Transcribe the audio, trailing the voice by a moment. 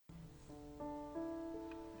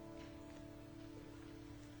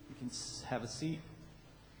can have a seat.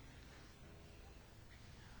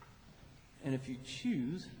 And if you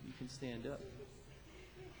choose, you can stand up.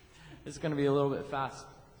 It's going to be a little bit fast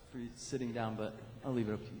for you sitting down, but I'll leave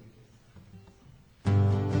it up to you.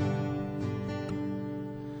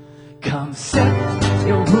 Come set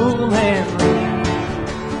your rule and reign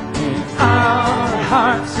in our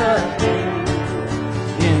hearts again.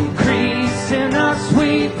 Increase in us,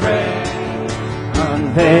 we pray.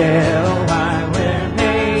 Unveil why we're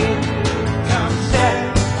made. Come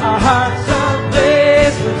set our hearts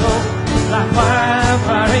ablaze with hope, like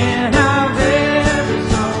wildfire in our very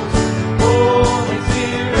souls. Holy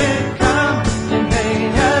Spirit, come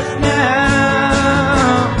invade us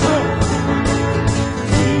now.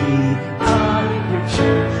 We are your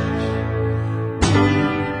church. We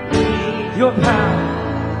need your power.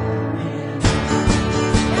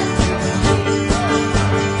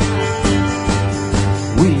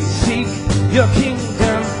 Your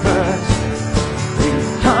kingdom first. We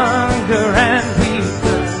hunger and we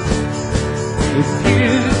thirst.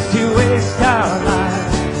 Refuse to waste our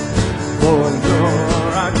lives. Lord,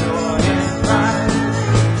 you're our joy and pride.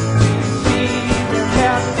 We see the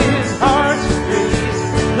captive hearts raised,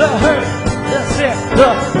 the hurt, the sick,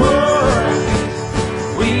 the poor and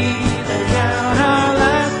weak. We lay down our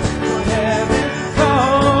lives for heaven's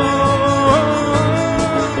call.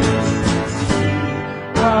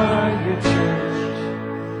 Are your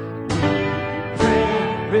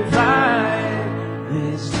revive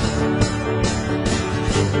this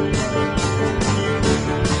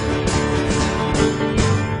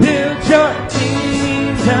build your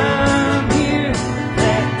kingdom here,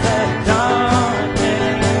 let the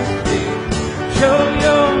darkness flee. Show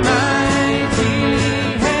your mighty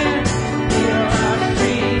hand, heal our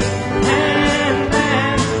street and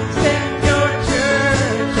land. Set your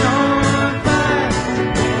church on fire,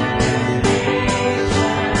 and this nation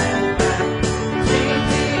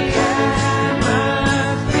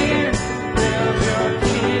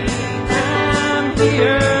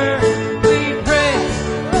here we pray.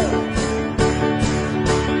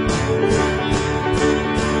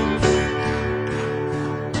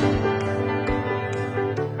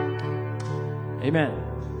 Amen.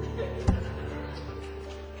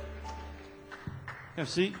 Have a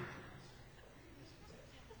seat.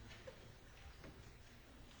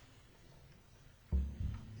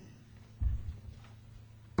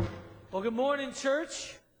 Well, good morning,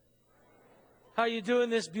 church. How you doing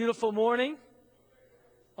this beautiful morning?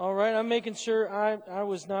 All right, I'm making sure I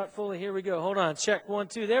was not fully. Here we go. Hold on. Check 1,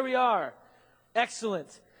 2. There we are.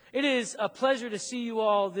 Excellent. It is a pleasure to see you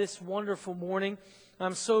all this wonderful morning.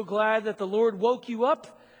 I'm so glad that the Lord woke you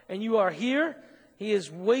up and you are here. He has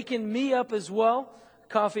wakened me up as well.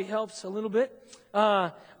 Coffee helps a little bit.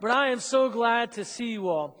 But I am so glad to see you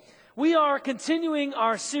all. We are continuing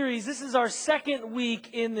our series. This is our second week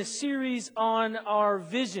in the series on our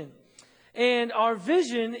vision. And our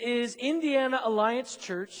vision is Indiana Alliance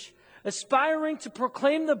Church, aspiring to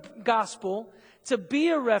proclaim the gospel, to be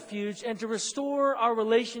a refuge, and to restore our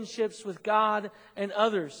relationships with God and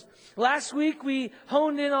others. Last week, we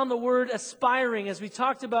honed in on the word aspiring as we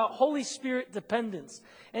talked about Holy Spirit dependence.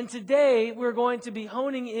 And today, we're going to be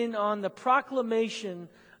honing in on the proclamation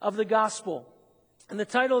of the gospel. And the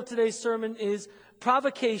title of today's sermon is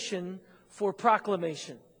Provocation for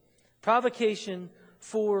Proclamation. Provocation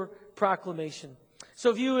for Proclamation. So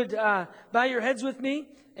if you would bow your heads with me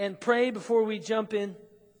and pray before we jump in.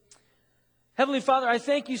 Heavenly Father, I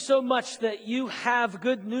thank you so much that you have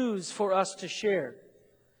good news for us to share.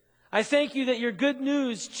 I thank you that your good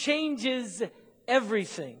news changes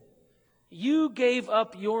everything. You gave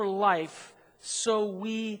up your life so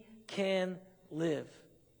we can live.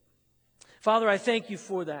 Father, I thank you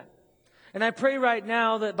for that. And I pray right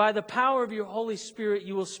now that by the power of your Holy Spirit,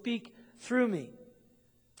 you will speak through me.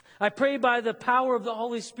 I pray by the power of the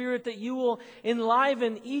Holy Spirit that you will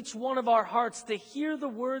enliven each one of our hearts to hear the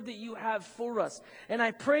word that you have for us. And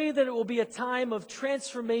I pray that it will be a time of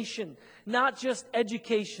transformation, not just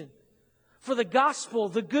education. For the gospel,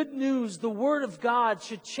 the good news, the word of God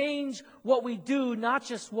should change what we do, not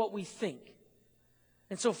just what we think.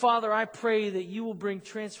 And so, Father, I pray that you will bring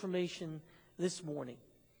transformation this morning.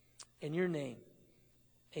 In your name,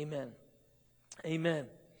 amen. Amen.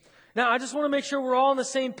 Now, I just want to make sure we're all on the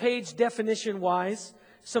same page definition-wise.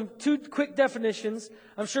 Two quick definitions.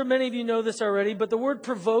 I'm sure many of you know this already, but the word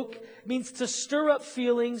provoke means to stir up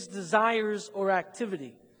feelings, desires, or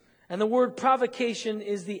activity. And the word provocation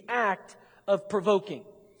is the act of provoking.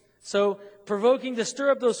 So, provoking to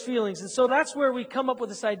stir up those feelings. And so that's where we come up with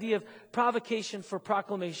this idea of provocation for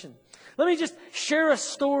proclamation. Let me just share a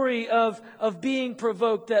story of being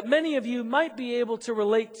provoked that many of you might be able to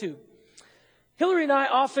relate to. Hillary and I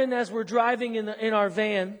often, as we're driving in our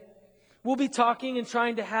van, we'll be talking and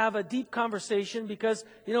trying to have a deep conversation because,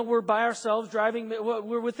 we're by ourselves driving.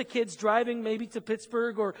 We're with the kids driving maybe to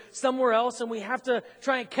Pittsburgh or somewhere else, and we have to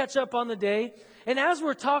try and catch up on the day. And as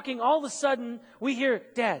we're talking, all of a sudden, we hear,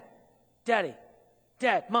 Dad, Daddy,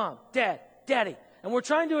 Dad, Mom, Dad, Daddy. And we're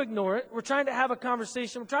trying to ignore it. We're trying to have a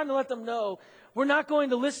conversation. We're trying to let them know we're not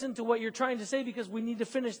going to listen to what you're trying to say because we need to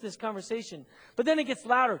finish this conversation. But then it gets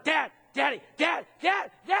louder. Dad, Daddy, Dad,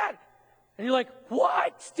 Dad, Dad. And you're like,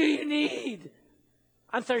 what do you need?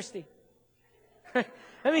 I'm thirsty.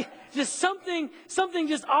 I mean, just something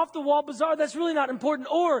just off the wall bizarre that's really not important.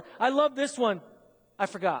 Or, I love this one, I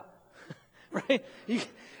forgot. Right?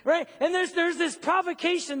 Right? And there's this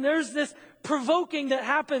provocation, there's this provoking that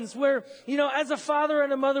happens where, as a father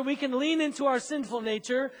and a mother, we can lean into our sinful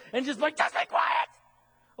nature and just like, just be quiet.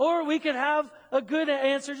 Or we can have a good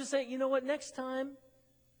answer, just say, you know what, next time,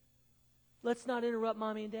 let's not interrupt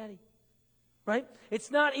Mommy and Daddy. Right?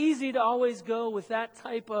 It's not easy to always go with that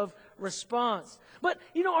type of response. But,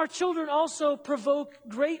 our children also provoke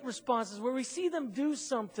great responses where we see them do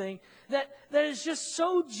something that is just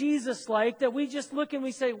so Jesus-like that we just look and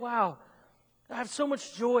we say, wow, I have so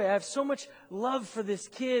much joy. I have so much love for this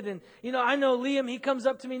kid. And, I know Liam, he comes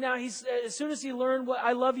up to me now. As soon as he learned what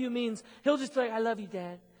I love you means, he'll just be like, I love you,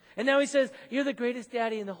 Dad. And now he says, you're the greatest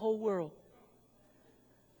daddy in the whole world.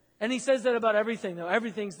 And he says that about everything, though.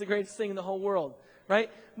 Everything's the greatest thing in the whole world,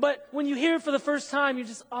 right? But when you hear it for the first time, you're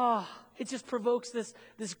just, it just provokes this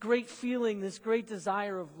great feeling, this great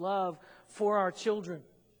desire of love for our children.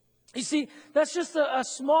 You see, that's just a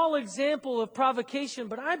small example of provocation,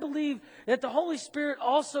 but I believe that the Holy Spirit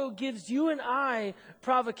also gives you and I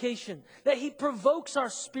provocation, that He provokes our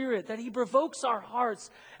spirit, that He provokes our hearts.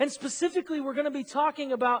 And specifically, we're going to be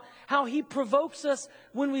talking about how He provokes us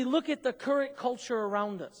when we look at the current culture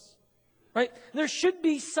around us. Right? There should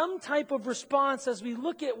be some type of response as we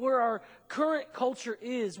look at where our current culture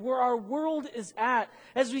is, where our world is at,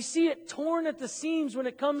 as we see it torn at the seams when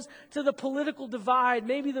it comes to the political divide,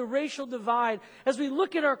 maybe the racial divide, as we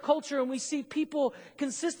look at our culture and we see people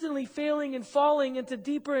consistently failing and falling into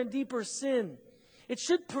deeper and deeper sin. It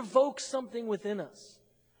should provoke something within us.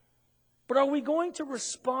 But are we going to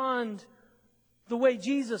respond the way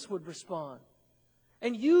Jesus would respond?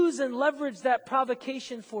 And use and leverage that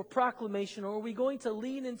provocation for proclamation? Or are we going to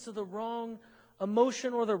lean into the wrong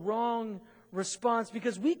emotion or the wrong response?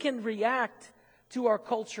 Because we can react to our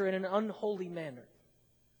culture in an unholy manner.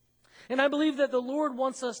 And I believe that the Lord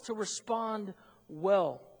wants us to respond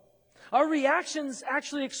well. Our reactions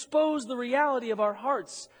actually expose the reality of our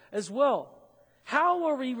hearts as well. How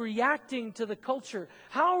are we reacting to the culture?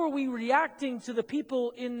 How are we reacting to the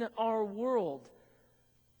people in our world?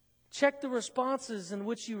 Check the responses in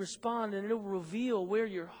which you respond, and it will reveal where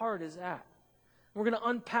your heart is at. We're going to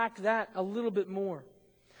unpack that a little bit more.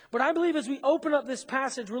 But I believe as we open up this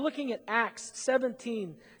passage, we're looking at Acts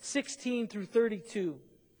 17, 16 through 32.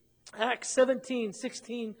 Acts 17,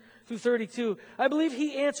 16 through 32. I believe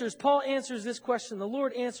Paul answers this question. The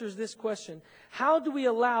Lord answers this question. How do we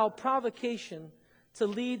allow provocation to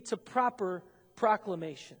lead to proper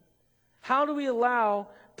proclamation? How do we allow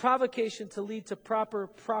provocation to lead to proper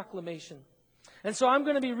proclamation? And so I'm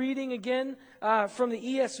going to be reading again from the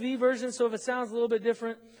ESV version. So if it sounds a little bit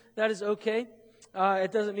different, that is okay.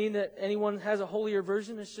 It doesn't mean that anyone has a holier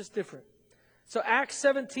version. It's just different. So Acts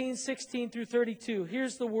 17, 16 through 32.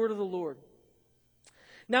 Here's the word of the Lord.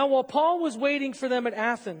 Now while Paul was waiting for them at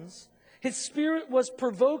Athens, his spirit was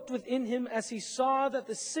provoked within him as he saw that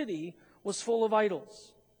the city was full of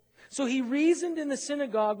idols. So he reasoned in the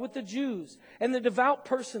synagogue with the Jews and the devout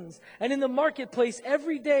persons, and in the marketplace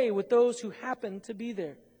every day with those who happened to be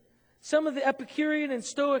there. Some of the Epicurean and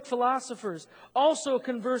Stoic philosophers also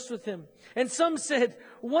conversed with him. And some said,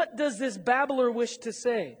 "What does this babbler wish to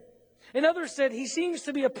say?" And others said, "He seems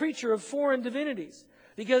to be a preacher of foreign divinities,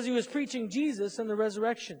 because he was preaching Jesus and the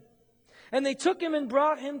resurrection." And they took him and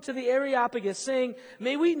brought him to the Areopagus, saying,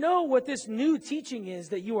 "May we know what this new teaching is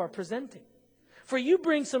that you are presenting? For you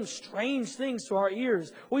bring some strange things to our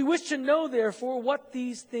ears. We wish to know, therefore, what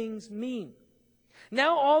these things mean."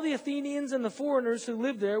 Now all the Athenians and the foreigners who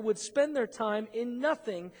lived there would spend their time in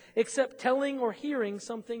nothing except telling or hearing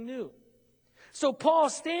something new. So Paul,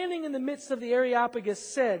 standing in the midst of the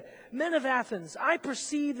Areopagus, said, "Men of Athens, I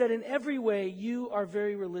perceive that in every way you are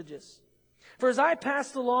very religious. For as I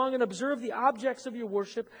passed along and observed the objects of your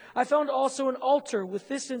worship, I found also an altar with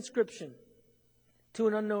this inscription, 'To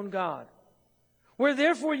an unknown God.' Where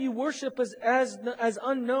therefore you worship as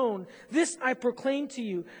unknown, this I proclaim to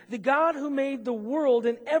you, the God who made the world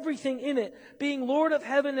and everything in it, being Lord of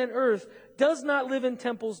heaven and earth, does not live in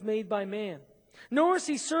temples made by man. Nor is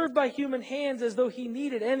he served by human hands as though he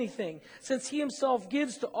needed anything, since he himself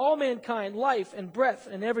gives to all mankind life and breath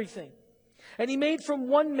and everything. And he made from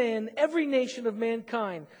one man every nation of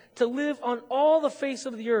mankind to live on all the face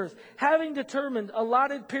of the earth, having determined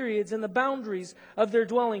allotted periods and the boundaries of their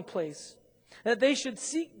dwelling place, that they should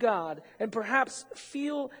seek God and perhaps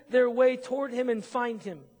feel their way toward him and find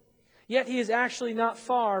him. Yet he is actually not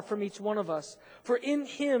far from each one of us. For in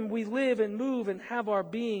him we live and move and have our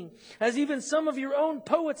being. As even some of your own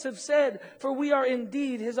poets have said, for we are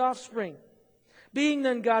indeed his offspring. Being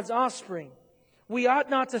then God's offspring, we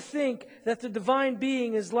ought not to think that the divine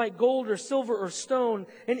being is like gold or silver or stone,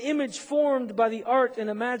 an image formed by the art and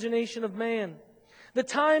imagination of man. The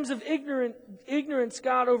times of ignorance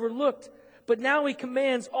God overlooked, but now he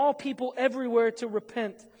commands all people everywhere to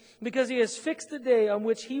repent, because he has fixed the day on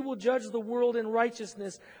which he will judge the world in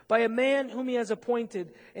righteousness by a man whom he has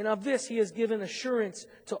appointed, and of this he has given assurance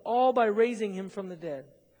to all by raising him from the dead.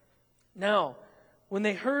 Now, when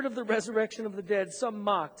they heard of the resurrection of the dead, some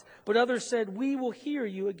mocked, but others said, we will hear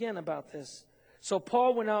you again about this. So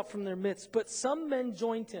Paul went out from their midst, but some men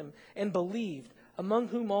joined him and believed, among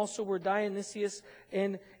whom also were Dionysius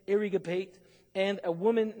and Areopagite, and a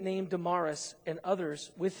woman named Damaris, and others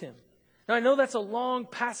with him. Now, I know that's a long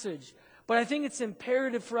passage, but I think it's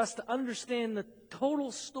imperative for us to understand the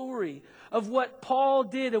total story of what Paul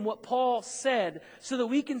did and what Paul said, so that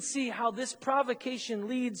we can see how this provocation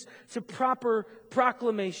leads to proper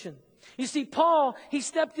proclamation. You see, Paul, he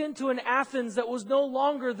stepped into an Athens that was no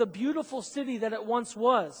longer the beautiful city that it once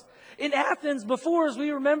was. In Athens, before, as we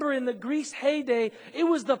remember in the Greece heyday, it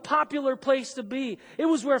was the popular place to be. It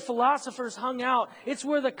was where philosophers hung out. It's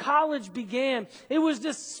where the college began. It was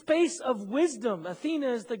this space of wisdom.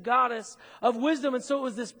 Athena is the goddess of wisdom, and so it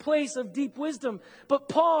was this place of deep wisdom. But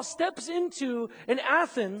Paul steps into an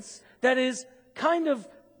Athens that is kind of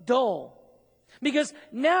dull. Because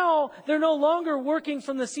now they're no longer working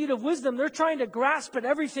from the seat of wisdom. They're trying to grasp at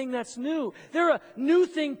everything that's new. They're a new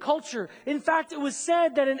thing culture. In fact, it was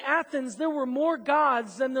said that in Athens there were more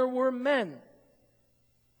gods than there were men.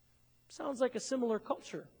 Sounds like a similar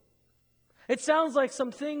culture. It sounds like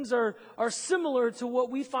some things are similar to what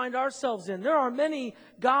we find ourselves in. There are many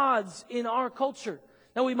gods in our culture.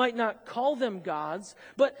 Now, we might not call them gods,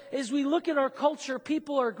 but as we look at our culture,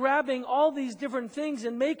 people are grabbing all these different things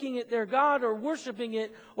and making it their God, or worshiping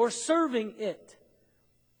it, or serving it.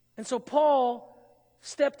 And so Paul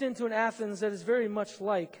stepped into an Athens that is very much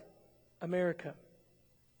like America.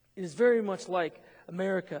 It is very much like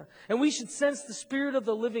America. And we should sense the Spirit of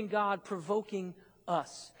the living God provoking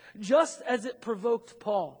us, just as it provoked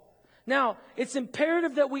Paul. Now, it's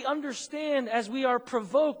imperative that we understand, as we are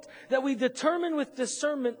provoked, that we determine with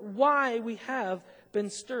discernment why we have been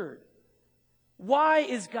stirred. Why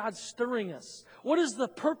is God stirring us? What is the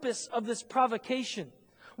purpose of this provocation?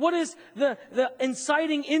 What is the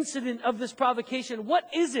inciting incident of this provocation? What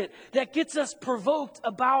is it that gets us provoked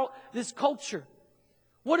about this culture?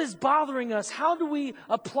 What is bothering us? How do we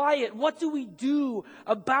apply it? What do we do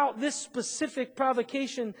about this specific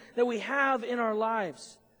provocation that we have in our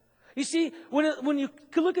lives? You see, when you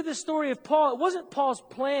look at the story of Paul, it wasn't Paul's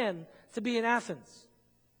plan to be in Athens.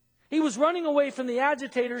 He was running away from the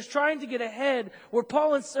agitators, trying to get ahead where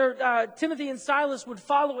Paul and Timothy and Silas would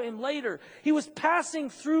follow him later. He was passing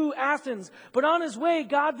through Athens, but on his way,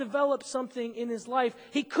 God developed something in his life.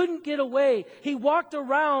 He couldn't get away. He walked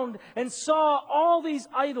around and saw all these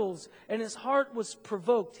idols, and his heart was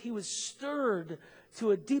provoked. He was stirred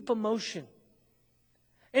to a deep emotion.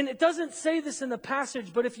 And it doesn't say this in the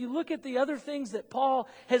passage, but if you look at the other things that Paul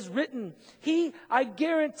has written, he, I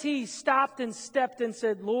guarantee, stopped and stepped and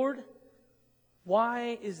said, Lord,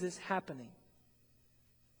 why is this happening?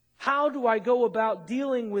 How do I go about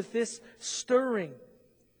dealing with this stirring?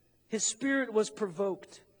 His spirit was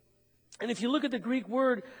provoked. And if you look at the Greek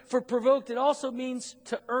word for provoked, it also means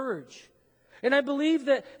to urge. And I believe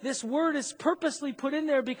that this word is purposely put in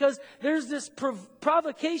there because there's this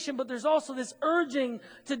provocation, but there's also this urging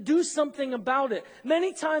to do something about it.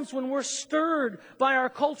 Many times when we're stirred by our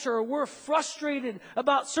culture, or we're frustrated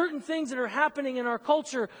about certain things that are happening in our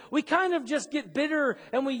culture, we kind of just get bitter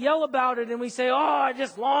and we yell about it and we say, oh, I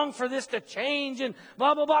just long for this to change and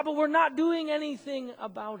blah, blah, blah, but we're not doing anything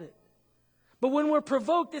about it. But when we're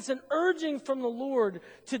provoked, it's an urging from the Lord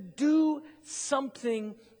to do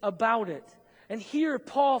something about it. And here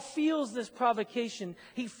Paul feels this provocation.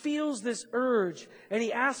 He feels this urge. And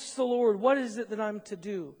he asks the Lord, what is it that I'm to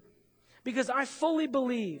do? Because I fully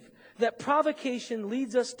believe that provocation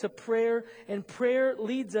leads us to prayer, and prayer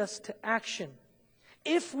leads us to action.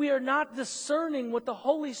 If we are not discerning what the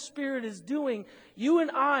Holy Spirit is doing, you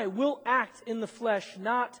and I will act in the flesh,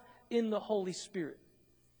 not in the Holy Spirit.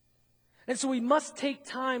 And so we must take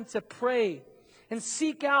time to pray and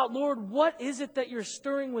seek out, Lord, what is it that you're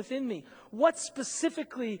stirring within me? What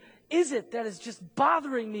specifically is it that is just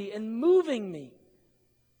bothering me and moving me?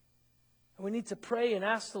 And we need to pray and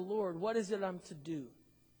ask the Lord, what is it I'm to do?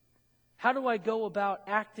 How do I go about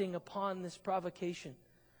acting upon this provocation?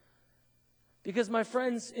 Because, my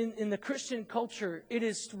friends, in the Christian culture, it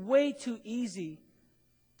is way too easy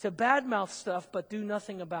to badmouth stuff but do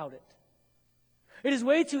nothing about it. It is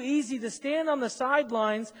way too easy to stand on the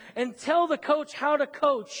sidelines and tell the coach how to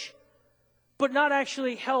coach, but not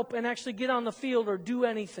actually help and actually get on the field or do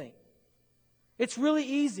anything. It's really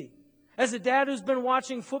easy. As a dad who's been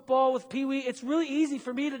watching football with Pee Wee, it's really easy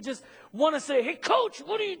for me to just want to say, hey, coach,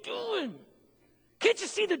 what are you doing? Can't you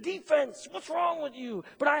see the defense? What's wrong with you?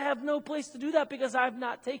 But I have no place to do that because I've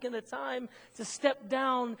not taken the time to step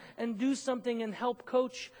down and do something and help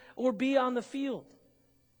coach or be on the field.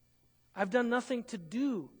 I've done nothing to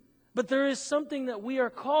do. But there is something that we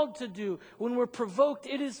are called to do. When we're provoked,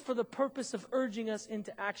 it is for the purpose of urging us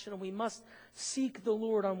into action, and we must seek the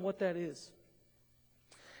Lord on what that is.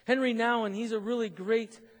 Henry Nouwen, he's a really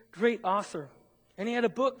great author. And he had a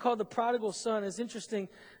book called The Prodigal Son. It's interesting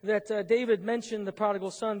that David mentioned the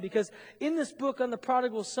prodigal son, because in this book on the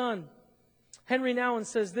prodigal son, Henry Nouwen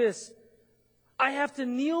says this: I have to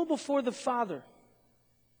kneel before the Father,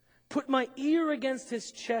 put my ear against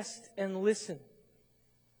his chest and listen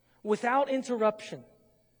without interruption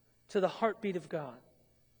to the heartbeat of God.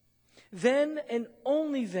 Then and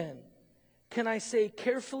only then can I say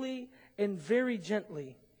carefully and very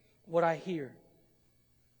gently what I hear.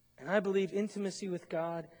 And I believe intimacy with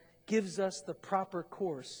God gives us the proper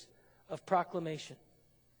course of proclamation.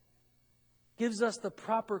 Gives us the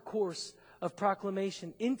proper course of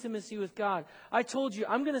proclamation. Intimacy with God. I told you,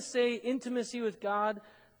 I'm going to say intimacy with God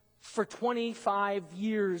for 25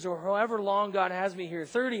 years or however long God has me here,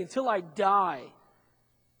 30, until I die.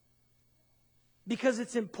 Because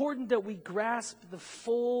it's important that we grasp the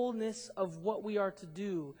fullness of what we are to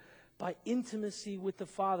do by intimacy with the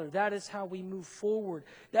Father. That is how we move forward.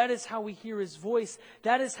 That is how we hear His voice.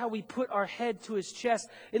 That is how we put our head to His chest.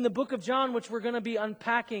 In the book of John, which we're going to be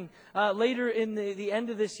unpacking later in the end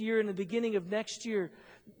of this year and the beginning of next year,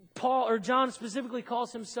 John specifically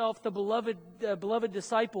calls himself the beloved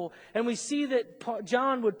disciple. And we see that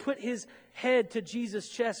John would put his head to Jesus'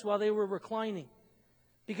 chest while they were reclining,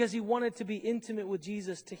 because he wanted to be intimate with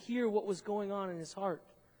Jesus, to hear what was going on in his heart,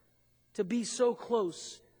 to be so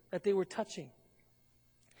close that they were touching.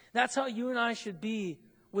 That's how you and I should be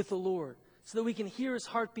with the Lord, so that we can hear His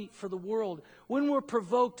heartbeat for the world. When we're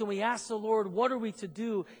provoked and we ask the Lord, what are we to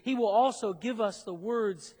do? He will also give us the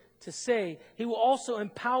words to say. He will also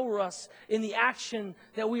empower us in the action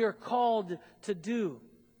that we are called to do.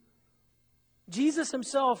 Jesus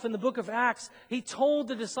Himself in the book of Acts, He told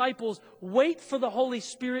the disciples, wait for the Holy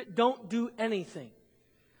Spirit, don't do anything.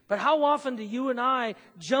 But how often do you and I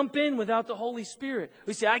jump in without the Holy Spirit?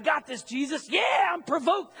 We say, I got this, Jesus. Yeah, I'm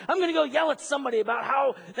provoked. I'm going to go yell at somebody about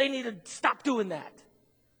how they need to stop doing that.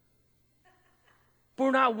 But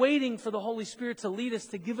we're not waiting for the Holy Spirit to lead us,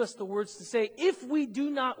 to give us the words to say. If we do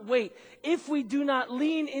not wait, if we do not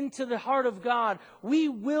lean into the heart of God, we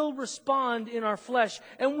will respond in our flesh,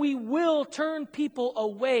 and we will turn people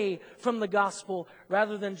away from the gospel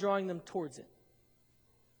rather than drawing them towards it.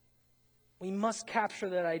 We must capture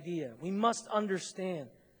that idea. We must understand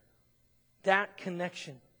that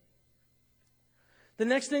connection. The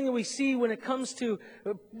next thing that we see when it comes to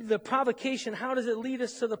the provocation, how does it lead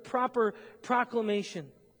us to the proper proclamation?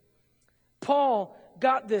 Paul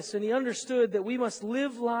got this, and he understood that we must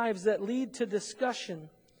live lives that lead to discussion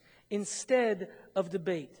instead of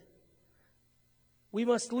debate. We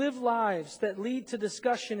must live lives that lead to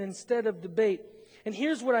discussion instead of debate. And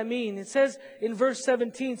here's what I mean. It says in verse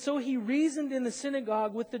 17, so he reasoned in the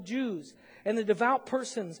synagogue with the Jews and the devout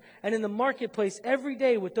persons, and in the marketplace every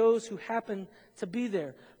day with those who happened to be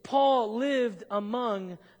there. Paul lived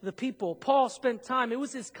among the people. Paul spent time. It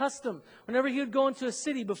was his custom. Whenever he would go into a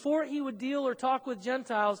city, before he would deal or talk with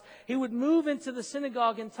Gentiles, he would move into the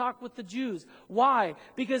synagogue and talk with the Jews. Why?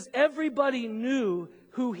 Because everybody knew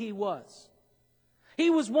who he was. He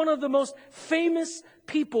was one of the most famous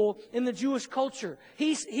people in the Jewish culture.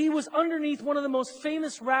 He was underneath one of the most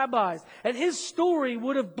famous rabbis. And his story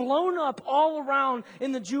would have blown up all around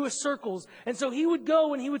in the Jewish circles. And so he would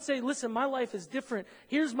go and he would say, listen, my life is different.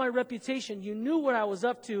 Here's my reputation. You knew what I was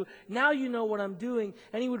up to. Now you know what I'm doing.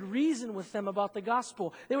 And he would reason with them about the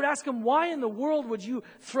gospel. They would ask him, why in the world would you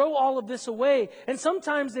throw all of this away? And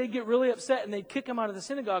sometimes they'd get really upset and they'd kick him out of the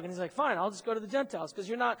synagogue. And he's like, fine, I'll just go to the Gentiles because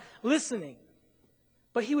you're not listening.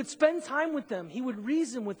 But he would spend time with them. He would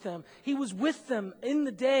reason with them. He was with them in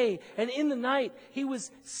the day and in the night. He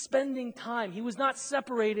was spending time. He was not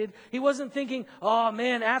separated. He wasn't thinking, oh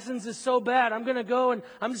man, Athens is so bad. I'm going to go and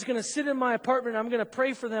I'm just going to sit in my apartment. I'm going to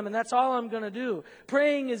pray for them and that's all I'm going to do.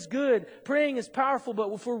 Praying is good. Praying is powerful.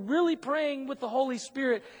 But if we're really praying with the Holy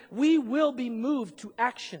Spirit, we will be moved to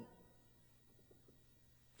action.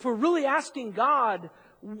 If we're really asking God,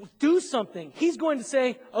 do something, He's going to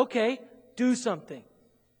say, okay, do something.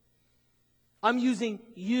 I'm using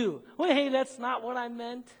you. Well, hey, that's not what I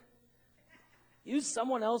meant. Use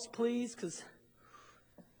someone else, please, because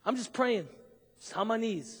I'm just praying. Just on my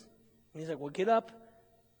knees. And he's like, well, get up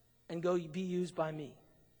and go be used by me.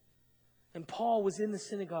 And Paul was in the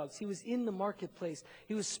synagogues. He was in the marketplace.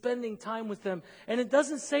 He was spending time with them. And it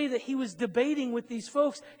doesn't say that he was debating with these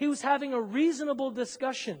folks. He was having a reasonable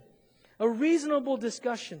discussion. A reasonable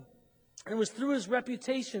discussion. And it was through his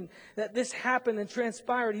reputation that this happened and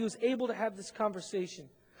transpired. He was able to have this conversation.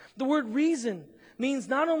 The word reason means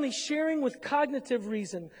not only sharing with cognitive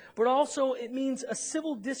reason, but also it means a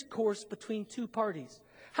civil discourse between two parties.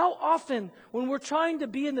 How often, when we're trying to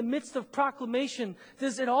be in the midst of proclamation,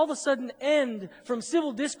 does it all of a sudden end from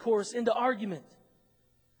civil discourse into argument?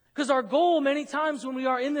 Because our goal many times when we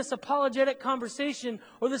are in this apologetic conversation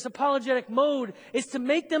or this apologetic mode is to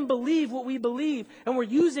make them believe what we believe. And we're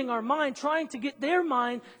using our mind, trying to get their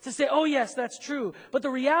mind to say, oh yes, that's true. But the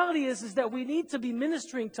reality is that we need to be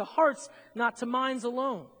ministering to hearts, not to minds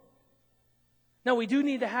alone. Now, we do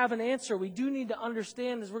need to have an answer. We do need to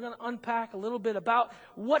understand, as we're going to unpack a little bit about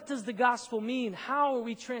what does the gospel mean? How are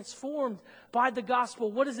we transformed by the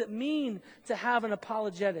gospel? What does it mean to have an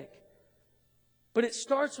apologetic? But it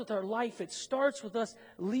starts with our life. It starts with us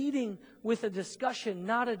leading with a discussion,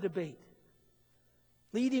 not a debate.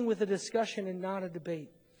 Leading with a discussion and not a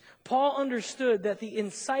debate. Paul understood that the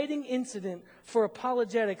inciting incident for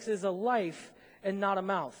apologetics is a life and not a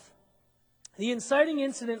mouth. The inciting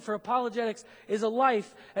incident for apologetics is a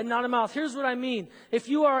life and not a mouth. Here's what I mean. If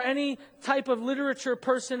you are any type of literature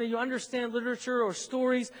person and you understand literature or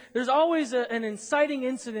stories, there's always an inciting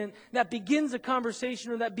incident that begins a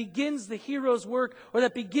conversation or that begins the hero's work or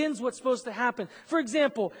that begins what's supposed to happen. For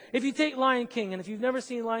example, if you take Lion King, and if you've never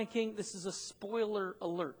seen Lion King, this is a spoiler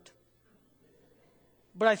alert.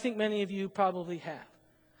 But I think many of you probably have.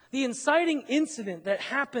 The inciting incident that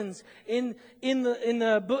happens in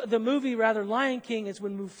the movie, Lion King, is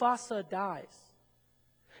when Mufasa dies.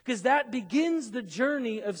 Because that begins the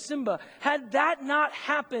journey of Simba. Had that not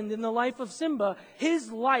happened in the life of Simba,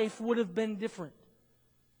 his life would have been different.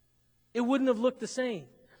 It wouldn't have looked the same.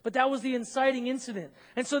 But that was the inciting incident.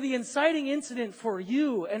 And so the inciting incident for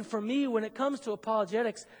you and for me when it comes to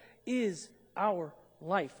apologetics is our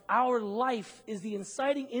life. Our life is the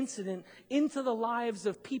inciting incident into the lives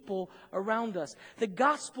of people around us. The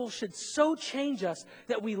gospel should so change us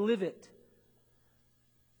that we live it.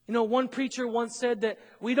 You know, one preacher once said that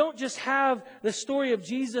we don't just have the story of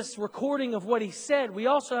Jesus recording of what He said, we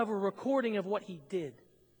also have a recording of what He did.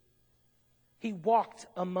 He walked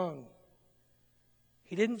among.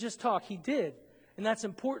 He didn't just talk, He did. And that's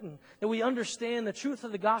important, that we understand the truth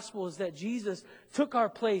of the gospel is that Jesus took our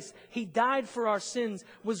place. He died for our sins,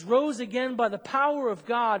 was rose again by the power of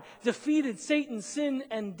God, defeated Satan, sin,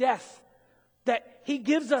 and death. That He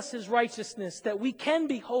gives us His righteousness, that we can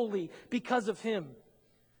be holy because of Him.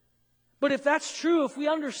 But if that's true, if we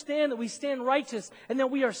understand that we stand righteous and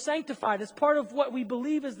that we are sanctified, as part of what we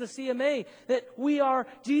believe is the CMA, that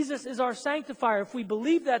Jesus is our sanctifier. If we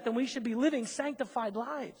believe that, then we should be living sanctified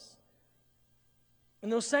lives.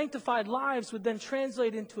 And those sanctified lives would then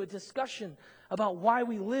translate into a discussion about why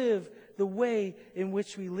we live the way in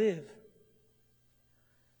which we live.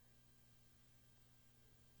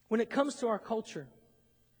 When it comes to our culture,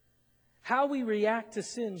 how we react to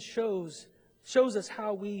sin shows us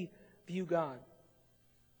how we view God.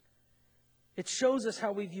 It shows us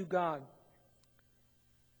how we view God.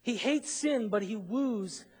 He hates sin, but He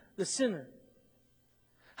woos the sinner.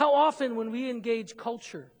 How often when we engage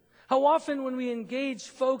culture, How often when we engage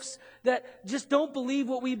folks that just don't believe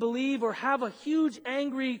what we believe or have a huge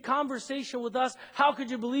angry conversation with us, how could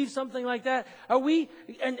you believe something like that? Are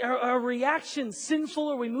our reactions sinful?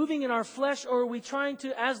 Are we moving in our flesh? Or are we trying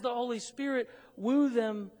to, as the Holy Spirit, woo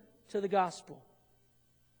them to the gospel?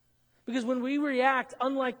 Because when we react,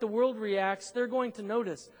 unlike the world reacts, they're going to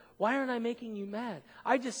notice, why aren't I making you mad?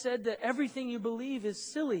 I just said that everything you believe is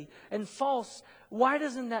silly and false. Why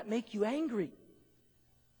doesn't that make you angry?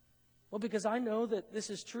 Well, because I know that this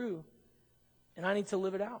is true, and I need to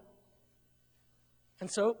live it out.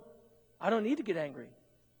 And so, I don't need to get angry.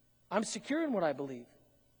 I'm secure in what I believe.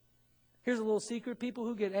 Here's a little secret. People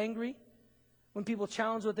who get angry when people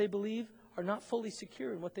challenge what they believe are not fully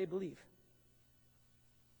secure in what they believe.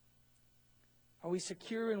 Are we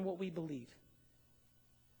secure in what we believe?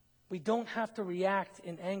 We don't have to react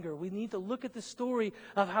in anger. We need to look at the story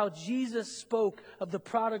of how Jesus spoke of the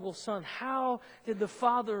prodigal son. How did the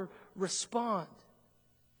father respond?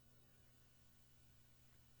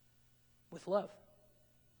 With love.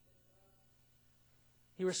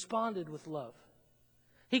 He responded with love.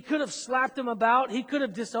 He could have slapped him about. He could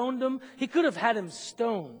have disowned him. He could have had him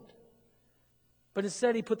stoned. But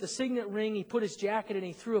instead he put the signet ring, he put his jacket, and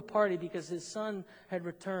he threw a party because his son had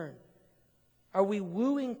returned. Are we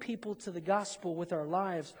wooing people to the gospel with our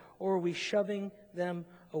lives, or are we shoving them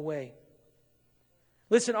away?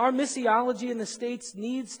 Listen, our missiology in the States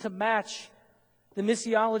needs to match the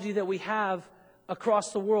missiology that we have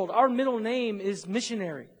across the world. Our middle name is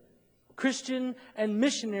missionary. Christian and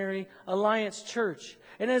Missionary Alliance Church.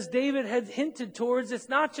 And as David had hinted towards, it's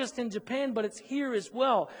not just in Japan, but it's here as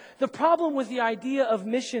well. The problem with the idea of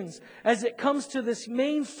missions, as it comes to this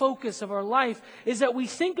main focus of our life, is that we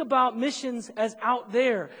think about missions as out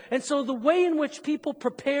there. And so the way in which people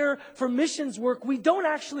prepare for missions work, we don't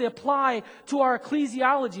actually apply to our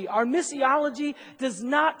ecclesiology. Our missiology does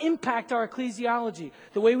not impact our ecclesiology.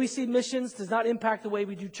 The way we see missions does not impact the way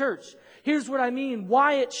we do church. Here's what I mean,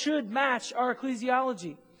 why it should match our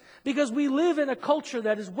ecclesiology. Because we live in a culture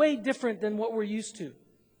that is way different than what we're used to.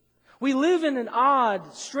 We live in an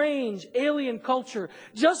odd, strange, alien culture.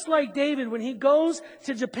 Just like David, when he goes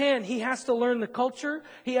to Japan, he has to learn the culture.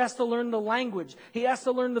 He has to learn the language. He has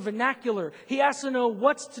to learn the vernacular. He has to know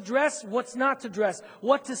what's to dress, what's not to dress.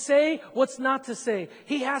 What to say, what's not to say.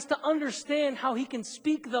 He has to understand how he can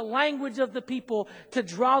speak the language of the people to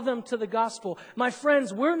draw them to the gospel. My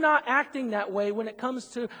friends, we're not acting that way when it comes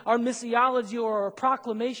to our missiology or our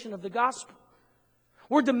proclamation of the gospel.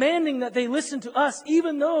 We're demanding that they listen to us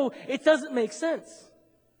even though it doesn't make sense.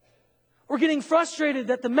 We're getting frustrated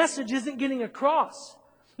that the message isn't getting across.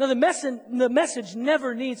 Now, the message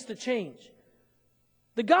never needs to change.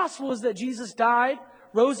 The gospel is that Jesus died,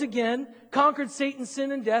 rose again, conquered Satan,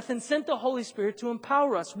 sin, and death, and sent the Holy Spirit to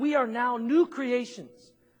empower us. We are now new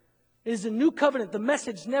creations. It is a new covenant. The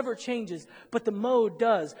message never changes, but the mode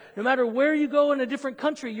does. No matter where you go in a different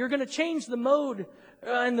country, you're going to change the mode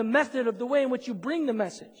and the method of the way in which you bring the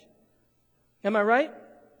message. Am I right?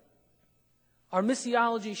 Our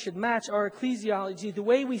missiology should match our ecclesiology. The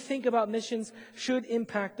way we think about missions should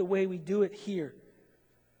impact the way we do it here.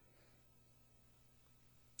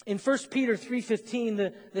 In 1 Peter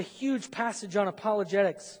 3:15, the huge passage on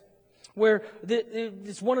apologetics, where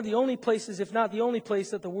it's one of the only places, if not the only place,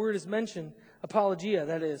 that the word is mentioned, apologia,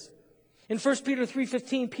 that is. In 1 Peter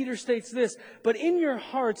 3:15, Peter states this, "But in your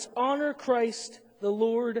hearts honor Christ the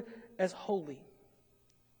Lord as holy,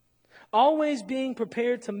 always being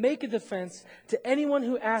prepared to make a defense to anyone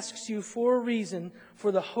who asks you for a reason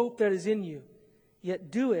for the hope that is in you,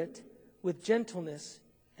 yet do it with gentleness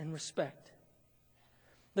and respect."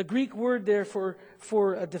 The Greek word there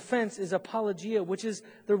for a defense is apologia, which is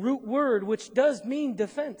the root word, which does mean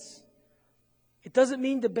defense. It doesn't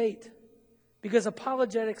mean debate, because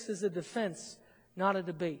apologetics is a defense, not a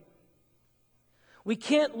debate. We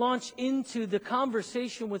can't launch into the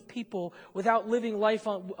conversation with people without living life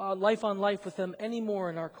on life with them anymore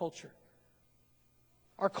in our culture.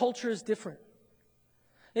 Our culture is different.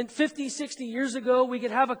 In 50, 60 years ago, we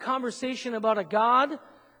could have a conversation about a God,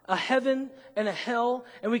 a heaven, and a hell,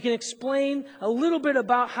 and we can explain a little bit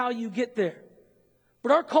about how you get there.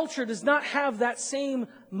 But our culture does not have that same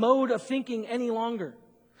mode of thinking any longer.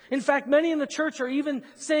 In fact, many in the church are even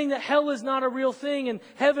saying that hell is not a real thing and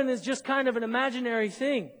heaven is just kind of an imaginary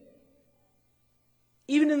thing.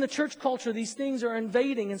 Even in the church culture, these things are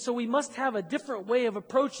invading, and so we must have a different way of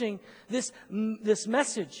approaching this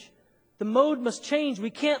message. The mode must change. We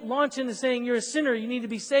can't launch into saying, "You're a sinner, you need to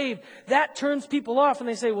be saved." That turns people off, and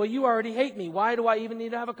they say, "Well, you already hate me. Why do I even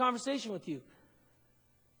need to have a conversation with you?"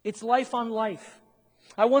 It's life on life.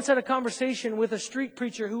 I once had a conversation with a street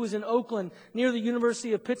preacher who was in Oakland near the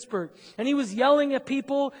University of Pittsburgh. And he was yelling at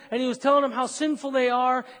people and he was telling them how sinful they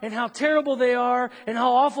are and how terrible they are and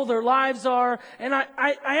how awful their lives are. And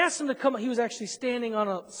I asked him to come. He was actually standing on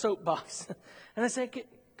a soapbox. And I said, can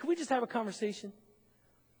we just have a conversation?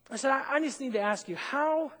 I said, I just need to ask you,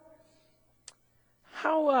 how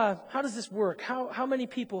does this work? How many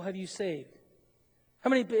people have you saved? How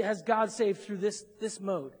many has God saved through this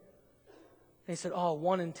mode? And he said,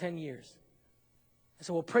 1 in 10 years. I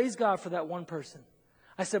said, well, praise God for that one person.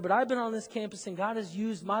 I said, but I've been on this campus and God has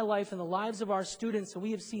used my life and the lives of our students. So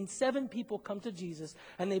we have seen 7 people come to Jesus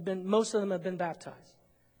and most of them have been baptized.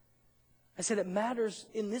 I said, it matters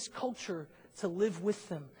in this culture to live with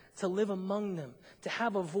them, to live among them, to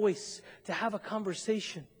have a voice, to have a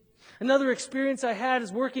conversation. Another experience I had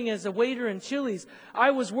is working as a waiter in Chili's.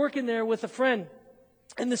 I was working there with a friend,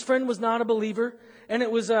 and this friend was not a believer. And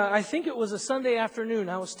it was, I think it was a Sunday afternoon.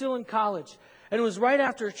 I was still in college. And it was right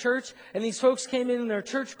after church, and these folks came in their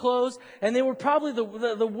church clothes, and they were probably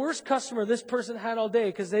the worst customer this person had all day,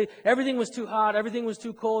 because everything was too hot, everything was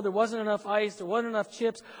too cold, there wasn't enough ice, there wasn't enough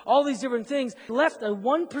chips, all these different things. Left a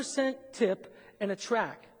 1% tip and a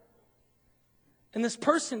track. And this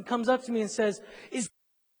person comes up to me and says, is